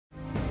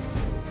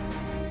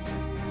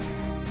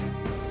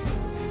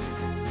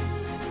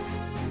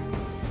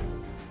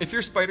If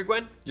you're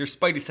Spider-Gwen, your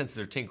spidey senses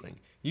are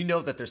tingling. You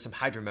know that there's some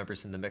Hydra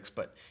members in the mix,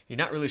 but you're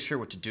not really sure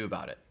what to do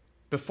about it.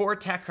 Before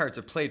attack cards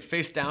are played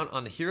face down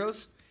on the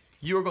heroes,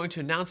 you are going to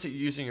announce that you're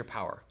using your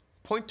power.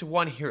 Point to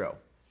one hero.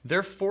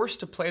 They're forced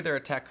to play their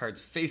attack cards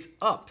face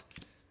up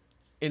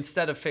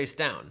instead of face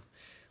down,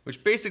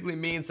 which basically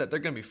means that they're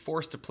going to be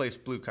forced to place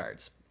blue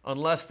cards,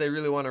 unless they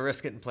really want to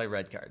risk it and play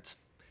red cards.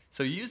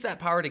 So use that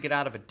power to get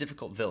out of a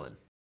difficult villain.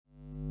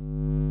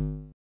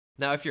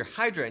 Now, if you're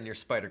Hydra and you're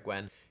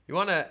Spider-Gwen, you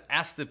want to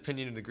ask the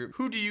opinion of the group,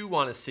 who do you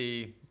want to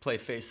see play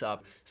face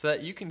up, so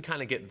that you can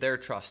kind of get their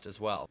trust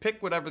as well.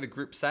 Pick whatever the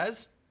group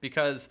says,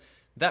 because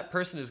that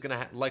person is going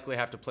to likely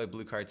have to play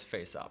blue cards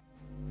face up.